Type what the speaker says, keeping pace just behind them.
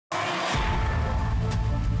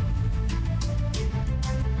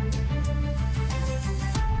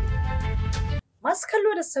Masu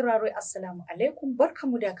kallo da sauraro assalamu alaikum,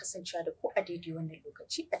 barkamu da kasancewa da ku a daidai wannan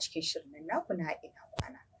lokaci a cikin shirin naku na ina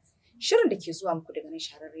kwana. Shirin da ke zuwa muku daga nan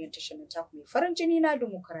shahararriyar tashar taku mai farin jini na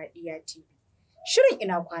Dimokuradiyya TV. Shirin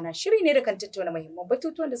ina kwana shiri ne da kan tattauna muhimman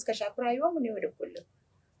batutuwan da suka shafi rayuwarmu ne yau da kullum.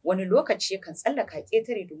 Wani lokaci yakan tsallaka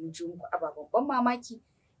ƙetare domin ji muku ababen ban mamaki,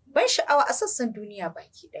 ban sha'awa a sassan duniya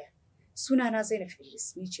baki ɗaya. Sunana Zainab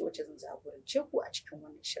Idris, ni ce wacce zan jagorance ku a cikin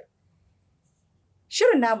wannan shirin.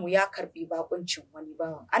 Shirin namu ya karbi bakuncin wani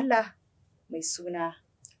bawan Allah mai suna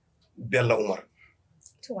Bello Umar.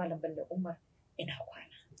 To Malam Bello Umar, ina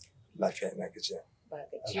kwana. Lafiya ina gajiya. Ba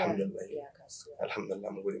gajiya. Alhamdulillah. Ya kasuwa.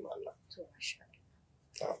 Alhamdulillah mun gode ma Allah. To masha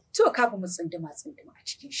Allah. To kafin mu tsinduma a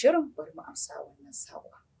cikin shirin bari mu amsa wannan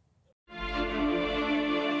saƙon.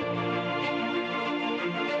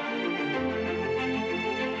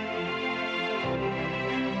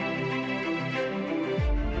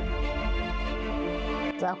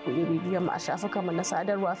 Za ku iya bibiyan mu a shafukanmu na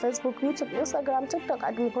sadarwa Facebook, YouTube, Instagram, TikTok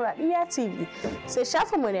a Dimokuradiyya TV. Sai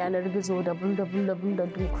shafinmu na yanar gizo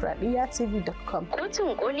www.dimokuraɗiyyatv.com.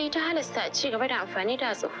 Kotun koli ta halasta ci gaba da amfani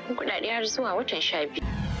da tsofaffin kuɗaɗe har zuwa watan 12.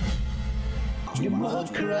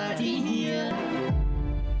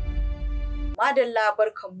 Madalla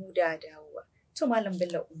barkanmu da dawowa. To Malam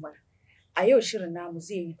Bello Umar, a yau shirin namu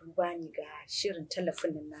zai yi duba ne ga shirin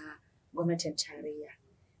tallafin na gwamnatin tarayya.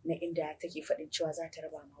 Na inda take faɗin cewa za ta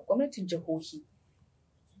raba ma gwamnatin jihohi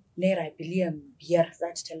naira biliyan 5 za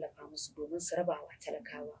ta tallafa musu domin su raba wa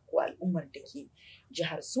talakawa ko al'ummar da ke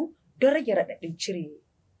jihar su don rage raɗaɗin cire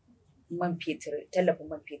man fetur, tallafin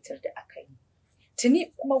man fetur da aka yi.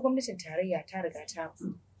 Tuni kuma gwamnatin tarayya ta riga ta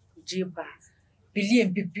jefa biliyan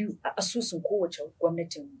 2 a asusun kowace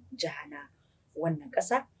gwamnatin jiha na wannan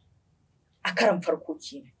ƙasa. A karan farko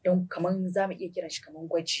kenan don kaman za mu iya kiran shi kaman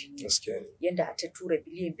gwaji ne yadda ta tura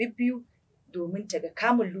biliyan 2 domin ta ga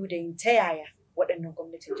kamun ludayin ta yaya waɗannan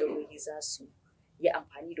gwamnatin jihohi za su yi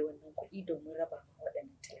amfani da wannan kuɗi domin raba ma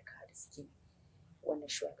waɗannan talakawa da suke wannan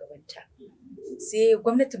shugabanta. Sai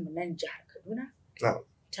gwamnatin mu nan jihar Kaduna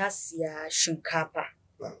ta siya shinkafa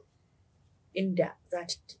inda za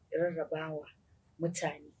ta rarraba wa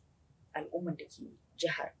mutane al'umman da ke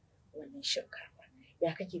jihar wannan shinkafa.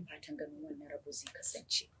 Ya kake fatan ganin wannan rabo zai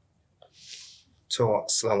kasance? To,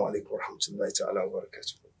 assalamu alaikum warahmatullahi ta'ala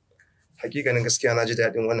wabarakatuh. Hakikanin gaskiya na ji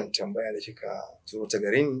daɗin wannan tambaya da kika turo ta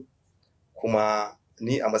gare ni, kuma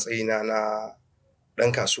ni a matsayina na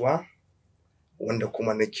ɗan kasuwa wanda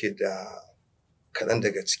kuma nake da kaɗan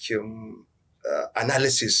daga cikin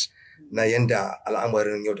analysis na yanda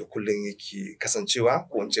al'amarin yau da kullum yake kasancewa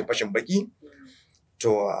ko in ce fashin baki. To,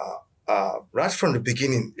 right from the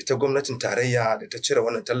beginning, ita gwamnatin tarayya da ta cire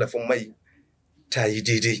wannan tallafin mai ta yi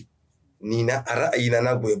daidai. Ni na a ra'ayina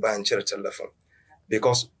na goyi bayan cire tallafin.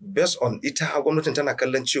 Because based on ita gwamnatin tana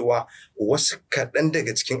kallon cewa wasu kaɗan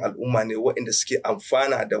daga cikin al'umma ne waɗanda suke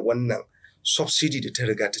amfana da wannan subsidy da ta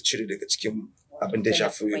riga ta cire daga cikin abin da ya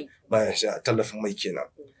shafi tallafin mai kenan.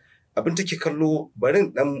 Abin take kallo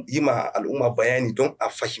barin ɗan yi ma al'umma bayani don a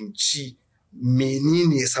fahimci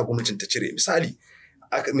menene yasa gwamnatin ta cire.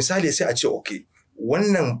 Misali sai a ce okay,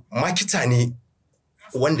 wannan makita ne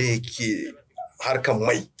wanda yake harkan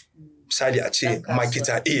mai. Misali a ce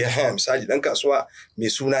makita A, misali ɗan kasuwa mai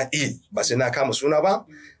suna A, ba sai na kama suna ba,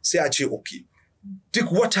 sai a ce okay,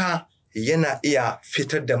 duk wata yana iya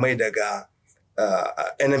fitar da mai daga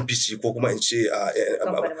NNPC ko kuma in ce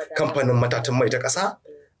kamfanin matatan mai ta ƙasa,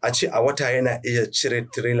 a ce a wata yana iya cire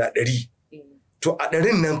tirela 100. To a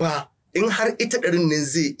 100 nan fa, in har ita 100 nan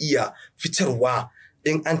zai iya fitarwa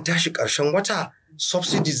in an tashi ƙarshen wata,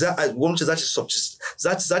 subsidy gwamnati za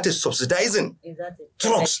ta subsidizing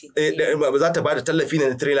trucks, za ta ba da tallafi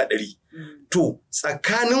na trailer 100. To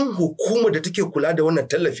tsakanin hukumar da take kula da wannan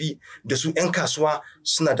tallafi da su 'yan kasuwa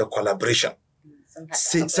suna da collaboration.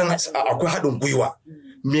 Akwai haɗin gwiwa.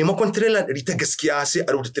 Maimakon trailer 100 ta gaskiya sai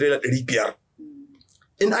a rubuta trailer 500.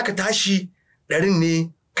 In aka tashi 100 ne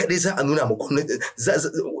kaɗai za a nuna ma gwamnati,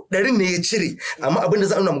 100 ne ya cire, amma abin da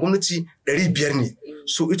za a nuna ma gwamnati 500 ne.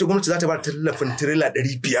 So ita gwamnati za ta ba da tallafin tirela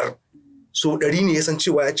 500. So 100 ne ya san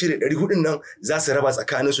cewa ya cire 400 nan za su raba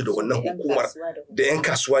tsakaninsu da wannan hukumar da 'yan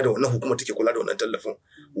kasuwa da wannan hukumar take kula da wannan tallafin.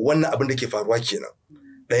 Wannan abin da ke faruwa kenan.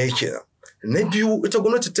 Ɗaya kenan. Na biyu, ita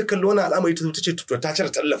gwamnati ta kalli wannan al'amari ta ce ta cire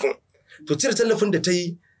tallafin. To cire tallafin da ta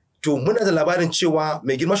yi, to muna da labarin cewa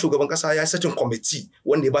mai girma shugaban kasa ya satin kwamiti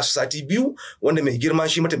wanda ya ba su sati 2, wanda mai girma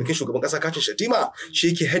shi mataimakin shugaban kasa Kacin Shatima shi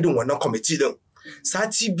yake hedin wannan kwamiti din.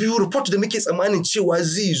 Sati 2 report da muke tsammanin cewa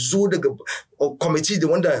zai zo daga kwamiti da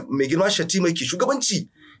wanda mai girma Shatima yake shugabanci,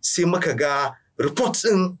 sai muka ga report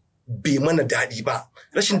din bai mana daɗi ba.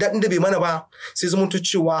 Rashin daɗin da bai mana ba sai zamanto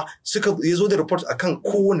cewa ya zo da report akan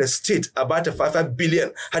kowane state a bata 5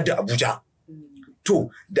 billion har da Abuja. To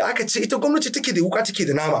da aka ce ita gwamnati take da wuka take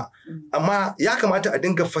da nama, amma ya kamata a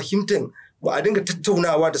dinga fahimtar ba a dinga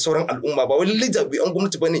tattaunawa da sauran al'umma ba wani jami'an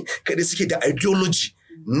gwamnati ba ne kaɗai suke da ideology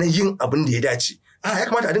na yin abin da ya dace. Ya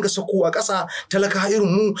kamata a dinga sakowa ƙasa talaka irin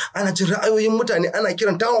mu ana jin ra'ayoyin mutane ana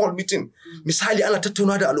kiran town hall meeting misali ana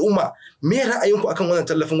tattauna da al'umma me ra'ayinku akan wannan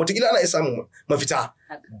tallafin wataƙila ana iya samun mafita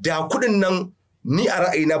da kuɗin nan ni a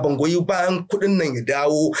ra'ayina ban goyi bayan kuɗin nan ya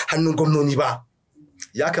dawo hannun gwamnoni ba.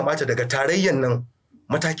 Ya kamata daga tarayyan nan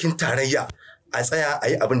matakin tarayya a tsaya a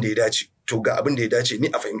yi abin da ya dace. To ga abin da ya dace ni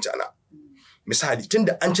a fahimta na misali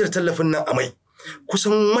tunda an cire tallafin nan a mai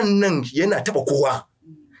kusan man nan yana taɓa kowa.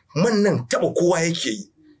 Man nan taɓa kowa yake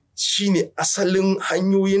yi shine asalin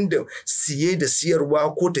hanyoyin da siye da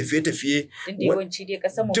siyarwa ko tafiye-tafiye. Duk da yawanci dai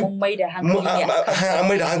ƙasar mu mun mai da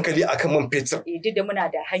hankali akan man fetur. Duk da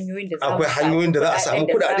muna da hanyoyin da akwai hanyoyin da za a samu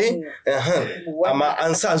kuɗaɗe amma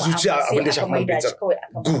an sa zuciya abin da shafi man fetur.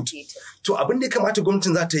 Good. To abin da ya kamata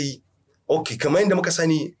gwamnatin za ta yi kamar yadda muka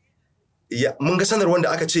sani mun ga sanarwar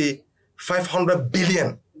da aka ce 500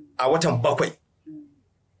 billion a watan 7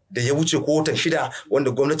 da ya wuce ko watan 6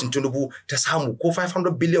 wanda gwamnatin Tinubu ta samu ko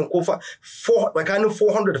 500 billion ko tsakanin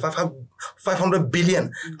 400 da 500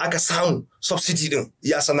 billion aka samu subsidy din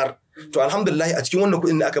ya sanar. To alhamdulillah a cikin wannan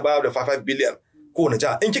kuɗin da aka bayar da 5 billion ko na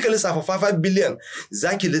jiha in kika lissafa 5 billion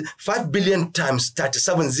zaki 5 billion times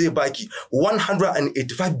 37 zai baki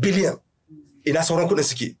 185 billion. Ina sauran kuɗin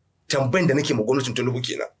suke? Tambayin da nake ma gwamnatin Tinubu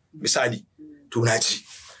kenan misali. To na ji.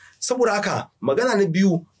 Saboda haka magana na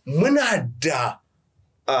biyu muna da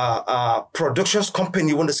productions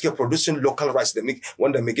company wanda suke producing local rice da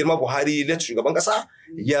wanda mai girma Buhari late shugaban kasa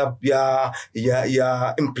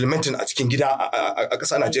ya implementing a cikin gida a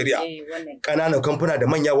ƙasa Najeriya. Ƙananan kamfuna da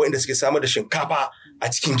manya wanda suke samar da shinkafa a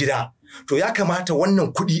cikin gida. To ya kamata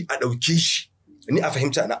wannan kuɗi a ɗauke shi ni a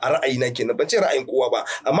fahimta na a ra'ayina kenan ban ce ra'ayin kowa ba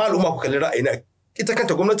amma al'umma ku kalli ra'ayina. Ita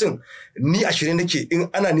kanta gwamnatin ni a shirye nake in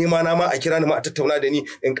ana nema na ma a kira ni ma a tattauna da ni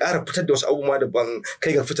in ƙara fitar da wasu abubuwa da ban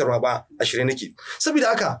kai ga fitarwa ba a shirye nake. Saboda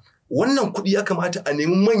haka wannan kuɗi ya kamata a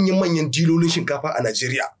nemi manyan dilolin shinkafa a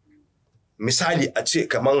Najeriya. Misali a ce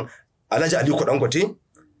kaman Alhaji Aliko Dangote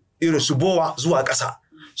irin su Bowa zuwa ƙasa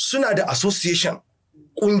suna da association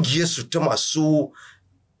ƙungiyarsu ta masu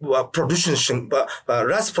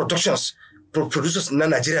rice producers na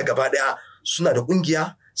Najeriya gaba ɗaya suna da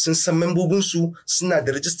ƙungiya. Sun san membobinsu suna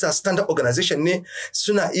da register standard organization ne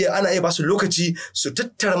ana iya ba su lokaci su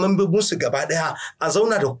tattara membobinsu gaba daya a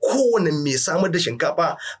zauna da kowane mai samar da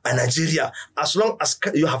shinkafa a Najeriya as long as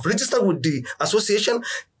you have registered with the association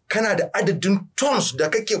kana da adadin tons da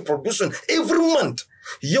kake producing every month.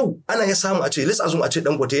 Yau ana iya samu a ce let's assume a ce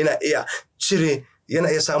Dangote yana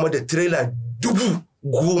iya samar da trailer 10,000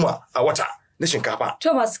 a wata na shinkafa.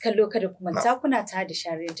 To masu kallo kada ku manta kuna tare da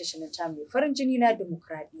Shirin tashar ta mai farin jini na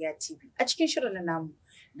Dimokuradiyya TV a cikin shirin namu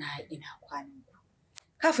na ina Kwananku.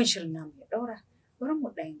 Kafin shirin namu ya daura bari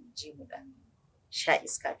mu je mu sha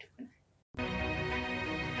iska tukuna.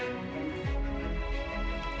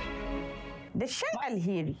 Da shan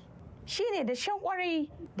alheri shine da shan kwarai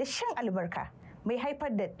da shan albarka mai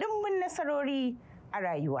haifar da dimbin nasarori a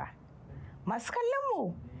rayuwa. Masu kallon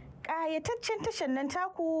mu ƙayataccen tashar nan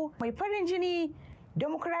taku mai farin jini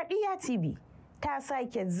Dimokuradiyya TV ta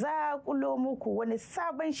sake zaƙulo muku wani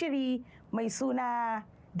sabon shiri mai suna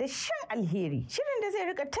da shan alheri. Shirin da zai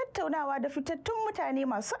rika tattaunawa da fitattun mutane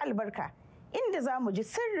masu albarka inda za mu ji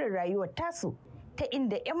sirrin rayuwar tasu ta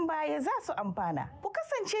inda 'yan baya za su amfana. Ku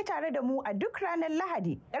kasance tare da mu a duk ranar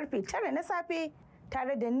Lahadi karfe 9 na safe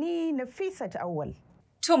tare da ni Nafisat Awwal.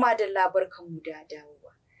 To madalla barkanmu da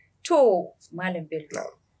dawowa. To Malam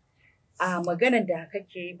Bello. A maganar da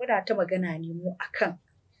kake muna ta magana ne mu akan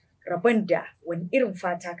rabon da wani irin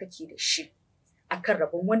fata kake da shi akan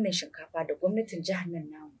rabon wannan shinkafa da gwamnatin jihar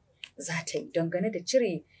nan namu za ta yi dangane da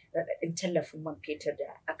cire radadin tallafin man fetur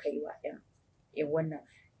da aka yi wa wannan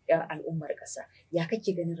al'ummar ƙasa. Ya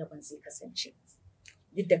kake ganin rabon zai kasance?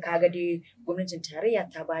 Duk da kaga dai gwamnatin tarayya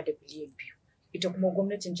ta ba da biliyan 2 ita kuma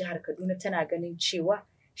gwamnatin jihar Kaduna tana ganin cewa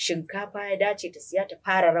shinkafa ya dace ta siya ta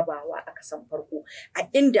fara rabawa a kasan farko a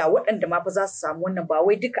inda waɗanda ma fa za su samu wannan ba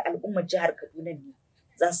wai duka al'ummar jihar Kaduna ne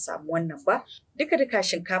za su samu wannan ba duka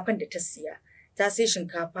shinkafan da ta siya ta sai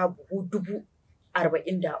shinkafa buhu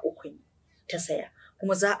 43,000 ta saya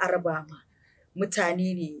kuma za a raba ma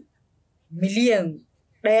mutane ne miliyan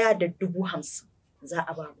 1.50 za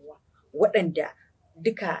a ba waɗanda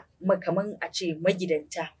duka makaman a ce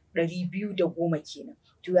magidanta 210 kenan.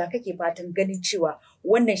 To ya kake fatan ganin cewa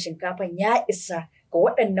wannan shinkafan ya isa ga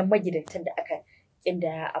waɗannan magidantan da aka inda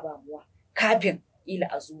ya abamuwa kafin ila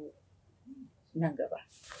a zo nan gaba.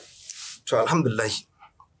 To alhamdulillah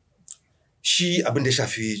shi abin da ya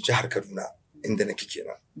shafi jihar Kaduna inda nake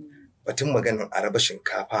kenan. Batun maganin a raba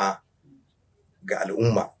shinkafa ga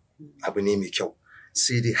al'umma abu ne mai kyau.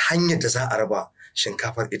 Sai dai hanyar da za a raba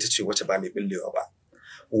shinkafar ita ce wacce ba mai billewa ba.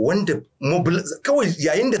 Wanda kawai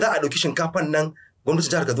yayin da za a ɗauki shinkafan nan gwamnatin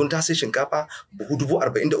jihar Kaduna ta sai shinkafa buhu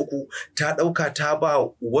 43,000 ta ɗauka ta ba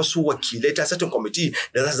wasu wakilai ta satin kwamiti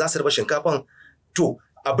da za su raba shinkafan. To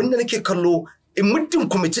abin da nake kallo in muddin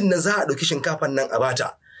kwamitin nan za a ɗauki shinkafan nan a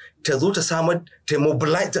bata ta zo ta samar ta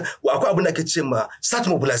mobilize akwai abin da ake ce ma start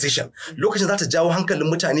mobilization lokacin za ta jawo hankalin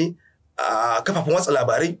mutane a kafafen watsa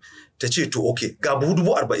labarai ta ce to okay ga buhu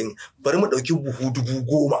 40,000 bari mu ɗauki buhu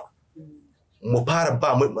 10,000 mu fara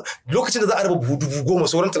ba lokacin da za a raba buhu 10,000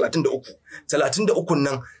 sauran 33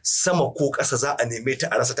 nan sama ko ƙasa za a neme ta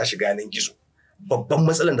a rasa ta shiga yanan gizo babban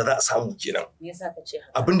matsalan da za a samu kenan.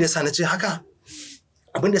 Abin da yasa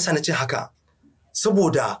na ce haka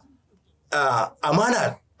saboda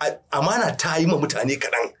amana ta yi ma mutane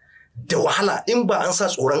kaɗan da wahala in ba an sa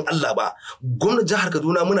tsoron Allah ba. Gwamnatin jihar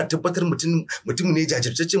Kaduna muna tabbatar mutum ne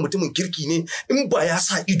jajirtacce mutumin kirki ne in ba ya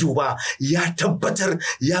sa ido ba ya tabbatar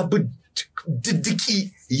ya bi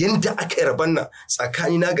diddiki yanda aka yi raban nan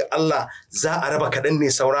tsakanina ga Allah za a raba kaɗan ne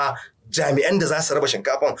saura jami'an da za su raba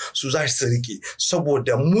shinkafan su za su rike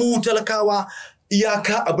saboda mu talakawa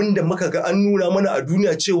iyaka abin da muka ga an nuna mana a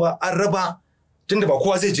duniya cewa an raba tunda ba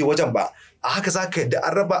kowa zai je wajen ba a haka za ka yadda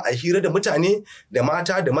an raba a hira da mutane da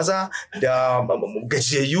mata da maza da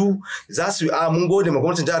gajiyayyu za su yi mun gode ma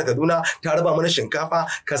gwamnatin jihar Kaduna ta raba mana shinkafa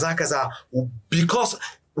kaza because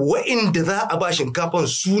wa'inda za a ba shinkafan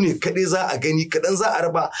su ne kaɗai za a gani kaɗan za a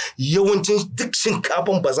raba yawancin duk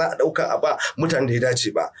shinkafan ba za a ɗauka a ba mutane da ya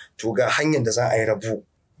dace ba. To ga hanyar da za a yi rabu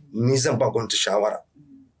ni zan ba gwamnati shawara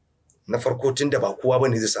na farko tunda ba kowa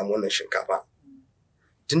bane zai samu wannan shinkafa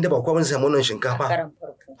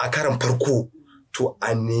a karan farko to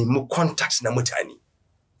a nemi contact na mutane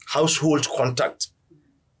household contact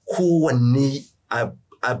kowanne a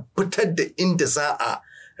fitar da inda za a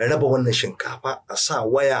raba wannan shinkafa a sa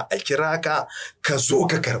waya a kira ka zo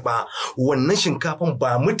ka karba wannan shinkafan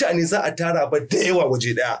ba mutane za a tara ba da yawa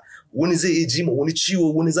waje daya wani zai iya jima wani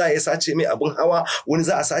ciwo wani za a sace mai abin hawa wani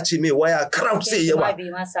za a sace mai waya crowd sai yawa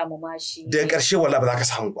da karshe wala ba za ka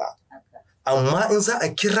samu ba amma in za a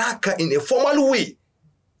kira ka in a formal way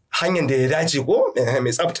hanyar da ya dace ko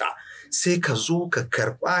mai tsafta sai ka zo ka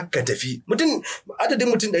karba ka tafi adadin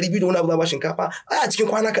mutum 200 da wani abu za ba shinkafa a cikin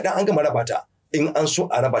kwana kaɗan an gama raba ta in an so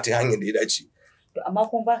a raba ta hanyar da ya dace. To amma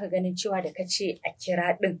kuma baka ganin cewa da ka ce a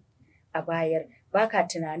kira din a bayar baka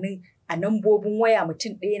tunanin a nambobin waya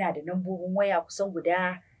mutum ɗaya na da nambobin waya kusan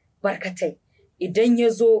guda barkatai idan ya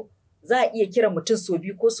zo za a iya kira mutum so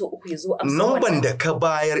 2 ko so 3 ya zo amsa namban da ka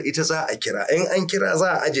bayar ita za a kira in an kira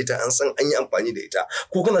za a aje ta an san an yi amfani da ita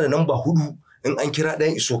ko kana da namba 4 in an kira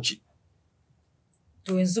ɗayan isoki.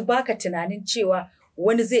 To yanzu baka tunanin cewa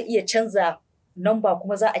wani zai iya canza namba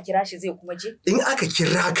kuma za a kira shi zai kuma je? In aka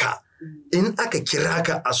kira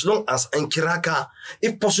ka as long as an kira ka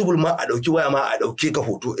if possible ma a ɗauki waya ma a ɗauke ka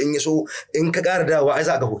hoto in yaso in ka ƙara dawowa ai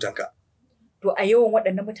za ga hoton ka. To a yawan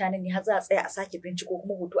waɗannan mutanen ne har za a tsaya a sake binciko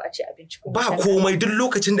kuma hoto a ce a binciko. Ba komai duk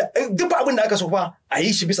lokacin da duk abin da aka so fa a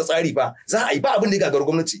yi shi bisa tsari ba za a yi ba abin da ya gagaru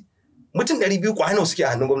gwamnati. Mutum 200 kwano suke a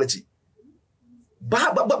hannun gwamnati.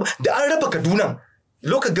 Ba da an raba Kaduna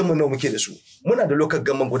local government nawa muke da su muna da local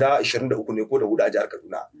government guda 23 ne ko da hudu a jihar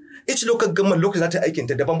Kaduna each local government lokacin za ta aikin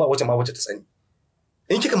ta daban ba wacce ta sani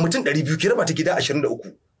in kika mutum 200 ki raba ta gida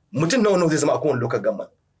 23 mutum nawa zai zama a kowane local government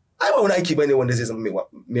ai ba wani aiki bane wanda zai zama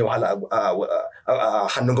mai wahala a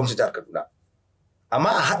hannun gwamnatin jihar Kaduna amma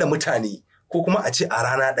a hada mutane ko kuma a ce a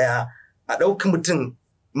rana daya a dauki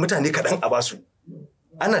mutane kadan a basu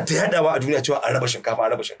ana ta yadawa a duniya cewa a raba shinkafa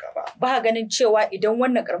ba ganin cewa idan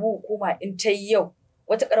wannan karamar hukuma in ta yi yau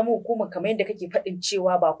wata karamar hukuma kamar yadda kake faɗin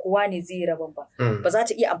cewa ba kowa ne zai yi raban ba ba za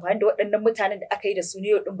ta iya amfani da waɗannan mutanen da aka yi da su ne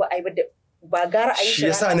yau din ba a yi ba gara a yi shi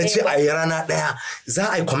yasa na ce a yi rana ɗaya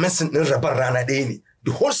za a yi commencing ɗin raban rana ɗaya ne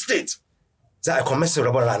the whole state za a yi commencing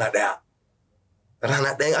raban rana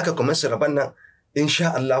ɗaya aka commencing raban nan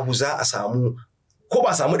insha Allah za a samu ko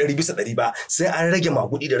ba samu 100% ba sai an rage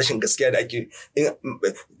magudi da rashin gaskiya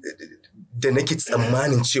da nake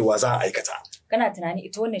tsammanin cewa za a aikata. Kana tunani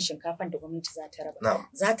ita wannan shinkafan da gwamnati za ta raba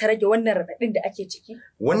za ta rage wannan raɗaɗin da ake ciki?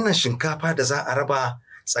 Wannan shinkafa da za a raba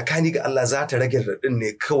tsakani ga Allah za ta rage raɗaɗin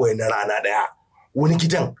ne kawai na rana ɗaya. Wani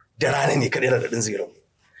gidan da rana ne kaɗai raɗaɗin zai rabu.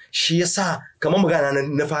 shi yasa kamar magana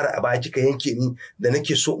na fara a baya kika yanke ni da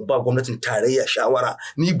nake so in ba gwamnatin tarayya shawara,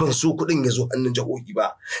 ni ban so kuɗin ya zo hannun jihohi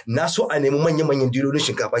ba, na so a nemi manyan dilolin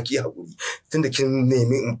shinkafa ki haƙuri tunda kin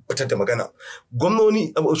nemi in fitar da magana.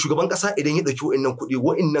 Gwamnoni shugaban ƙasa idan ya ɗauki wa'innan kuɗi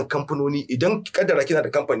wa'innan kamfanoni idan kaddara kina da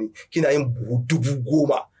kamfani kina yin buhu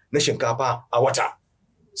 10,000 na shinkafa a wata,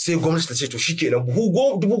 sai gwamnati ta ce to shikenan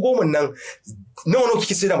buhu 10,000 nan nawa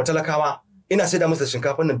kike sai da matalakawa, ina sai da masa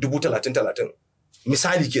shinkafan nan 30,000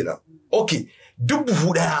 misali kenan. Okay, duk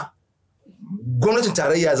buhu ɗaya gwamnatin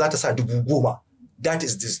tarayya za ta sa 10,000. That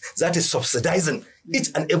is subsidizing each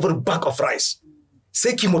and every bag of rice.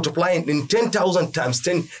 Sai ki multiplying in 10,000 times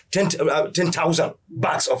 10,000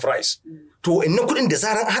 bags of rice. To innan kuɗin da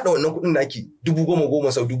zaran haɗa wannan kuɗin naki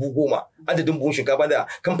 10,000 sau 10,000 adadin buhun shinkafa da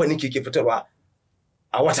kamfanin ke fitarwa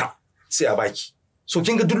a wata sai a baki. So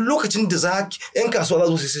kin ga duk lokacin da yan kasuwa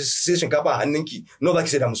za su sai shinkafa a hannunki nawa za ki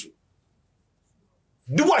sai da musu?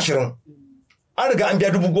 20,000. An riga an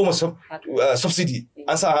biya 10,000 subsidy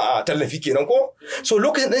an sa a tallafi kenan ko? So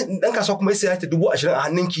lokacin ɗan kasuwa kuma ya sai ta 20,000 a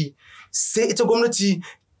hannunki, sai ita gwamnati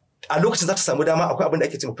a lokacin za ta samu dama akwai abin da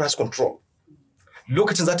ake cewa price control.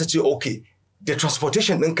 Lokacin za ta ce okay, da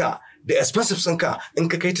transportation ɗinka da expenses ɗinka in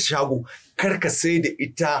ka kai ta shago kar ka sai da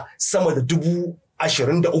ita sama da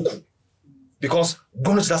 23,000 because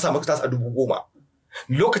gwamnati ta sa maka ta 10,000.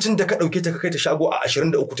 Lokacin da ka ɗauke ta ka kai ta shago a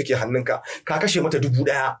 23 take hannunka ka kashe mata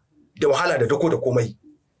 1,000 da wahala da dako da komai,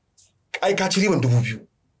 ai ka ci riban 2,000.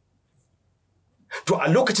 To a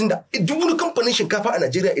lokacin da duk kamfanin shinkafa a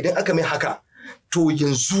Najeriya idan aka mai haka, to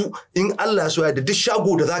yanzu in Allah ya so ya da duk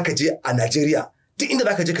shago da zaka je a Najeriya, duk inda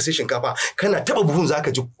zaka je ka sai shinkafa kana taba buhun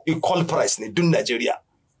zaka ji equal price ne duk Najeriya,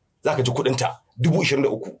 zaka ji kuɗin ta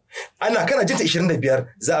 23,000. Kana jinta 25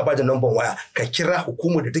 za a bada number waya ka kira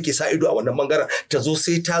hukumar da take sa ido a wannan bangaren ta zo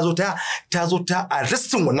sai ta zo ta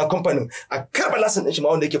arrestin wannan kamfanin a karba lasin din shi ma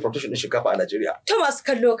wanda yake production din shinkafa a Najeriya. To masu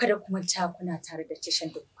kallo kada ku manta kuna tare da tashar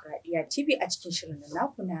Dimokuradiyya TV a cikin shirin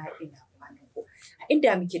naku na ina Kwananku, a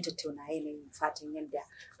inda muke tattauna yanayin fatan yadda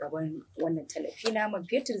rabon wannan tallafi na man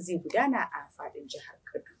fetur zai gudana a fadin jihar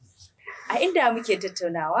Kaduna. A inda muke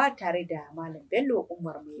tattaunawa tare da malam Bello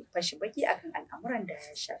Umar mai fashi baki akan al'amuran da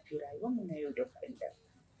ya shafi rayuwarmu na yau da kullum.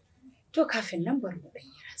 To kafin nan bari mu dan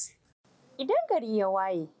yi rasa. Idan gari ya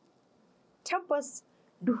waye, tabbas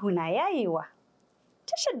duhu na yayewa.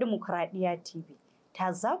 Tashar Dimokuradiyya TV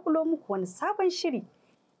ta zakulo muku wani sabon shiri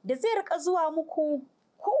da zai rika zuwa muku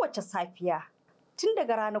kowace safiya tun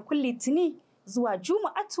daga ranakun Litini zuwa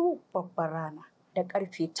Juma'atu babbar rana da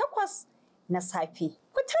karfe 8 na safe.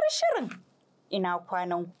 Fitar shirin ina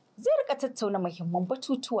kwanan zai rika tattauna muhimman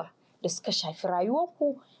batutuwa da suka shafi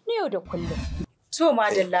rayuwarku na yau da kullum. To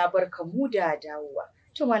madalla barkamu da dawowa.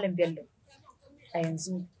 To malam Bello, a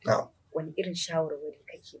yanzu wani irin shawarwari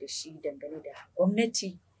kake da shi dangane da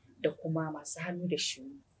gwamnati da kuma masu hannu da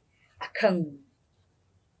shuni akan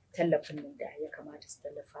tallafin nan da ya kamata su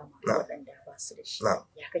tallafa ma waɗanda ba su da shi?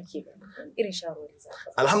 Ya kake ganin wani irin shawarwari za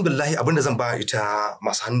ka? Alhamdulillah abinda zan ba ita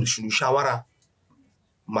masu hannu da shuni shawara,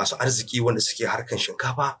 masu arziki wanda suke harkan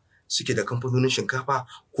shinkafa, suke da kamfanonin shinkafa,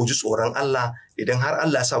 ko ji tsoron Allah idan har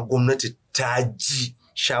Allah ya sa gwamnati ta ji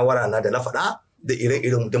shawara na da na faɗa da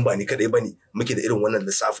ire-iren don ba ni kaɗai ba ne muke da irin wannan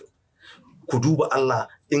lissafin. Ku duba Allah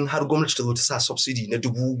in har gwamnati ta zo ta sa subsidy na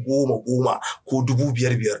 10,000 ko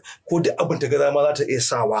 5,000 ko da abin ta ga ma za ta iya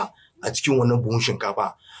sawa a cikin wannan buhun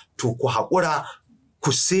shinkafa, to ku haƙura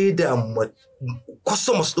ku sai da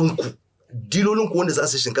customers ɗinku, dilolinku wanda za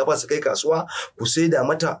su shinkafa su kai kasuwa, ku sai da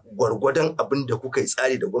mata gwargwadon abin da kuka yi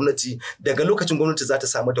tsari da gwamnati. Daga lokacin gwamnati za ta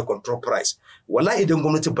samu da control price. Wallahi idan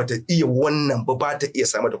gwamnati ba ta iya wannan ba ta iya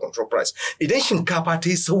samu da control price. Idan shinkafa ta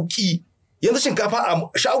yi sauki, yanzu shinkafa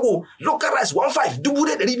a shago local rice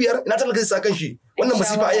 15,500 ina talaka sa kan shi, wannan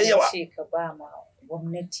masifa yayi yawa. Ka ba ma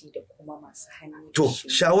gwamnati da kuma masu hannu. To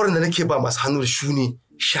shawarar da nake ba masu hannu da shuni,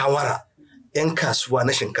 shawara 'yan kasuwa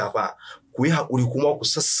na shinkafa ku yi haƙuri kuma ku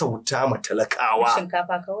sassauta ma talakawa.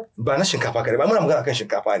 Shinkafa kawai? Ba na shinkafa kawai ba, muna magana kan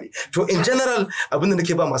shinkafa ne. To in general abin da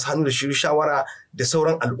nake ba masu hannu da shawara da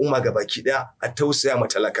sauran al'umma ga baki daya a tausaya ma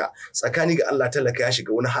talaka. Tsakani ga Allah talaka ya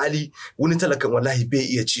shiga wani hali, wani talakan wallahi bai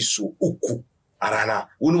iya ci so 3 a rana,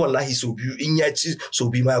 wani wallahi so 2, in ya ci so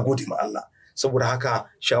 2 ma ya gode ma Allah. Saboda haka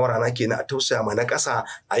shawara na kenan a tausaya ma na ƙasa,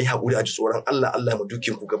 a yi haƙuri, a ji tsoron Allah, Allah ma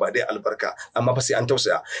dukin ku gaba ɗaya albarka, amma fa sai an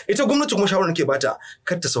tausaya. Ita gwamnati kuma shawara nake bata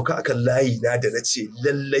kar ta sauka akan layi na da nace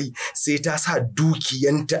lallai sai ta sa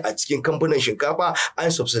dukiyanta a cikin kamfanin shinkafa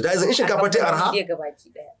an subsidize in shinkafa ta arha.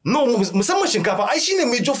 No, musamman shinkafa ai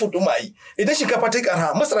shine major food din mai. Idan shinkafa ta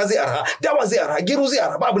arha, masara zai arha, dawa zai arha, gero zai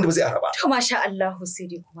arha, ba abin da ba zai arha ba. To masha Allah sai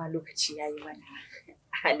dai kuma lokaci yayi mana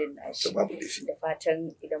halin nashi. Da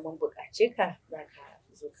fatan idan mun buƙace ka za ka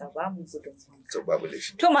zo ka ba mu gudunmuwa. To babu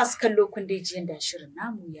laifi. To masu kallo kun dai ji yanda shirin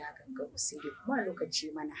namu ya gangaro sai dai kuma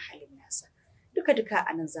lokaci mana halin nasa. Duka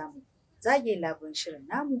a nan zamu zage labarin shirin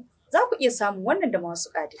namu. Za ku iya samun wannan da masu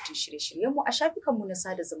ƙaddatun shirye-shiryenmu a shafukanmu na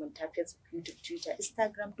sada zumunta Facebook, YouTube, Twitter,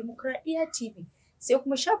 Instagram, Dimokuradiyya TV. Sai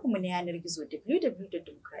kuma shafinmu na yanar gizo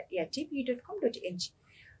www.dimokuraɗiyyatv.com.ng.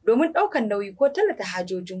 Domin ɗaukar nauyi ko tallata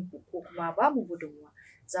hajojinku ko kuma ba mu gudunmuwa,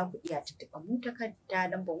 za ku iya tuntuɓa mu ta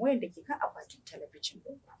lambar wayar da ke kan akwatin talabijin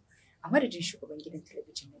ɗinku. A madadin shugaban gidan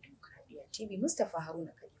talabijin na Dimokuradiyya TV, Mustapha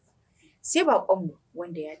Haruna Khalifa. Sai baƙonmu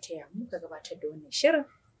wanda ya taya muka gabatar da wannan shirin.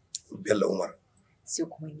 Bello Umar. Sai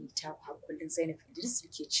kuma ni ta kullum Zainab Idris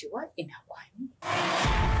ke cewa ina kwani.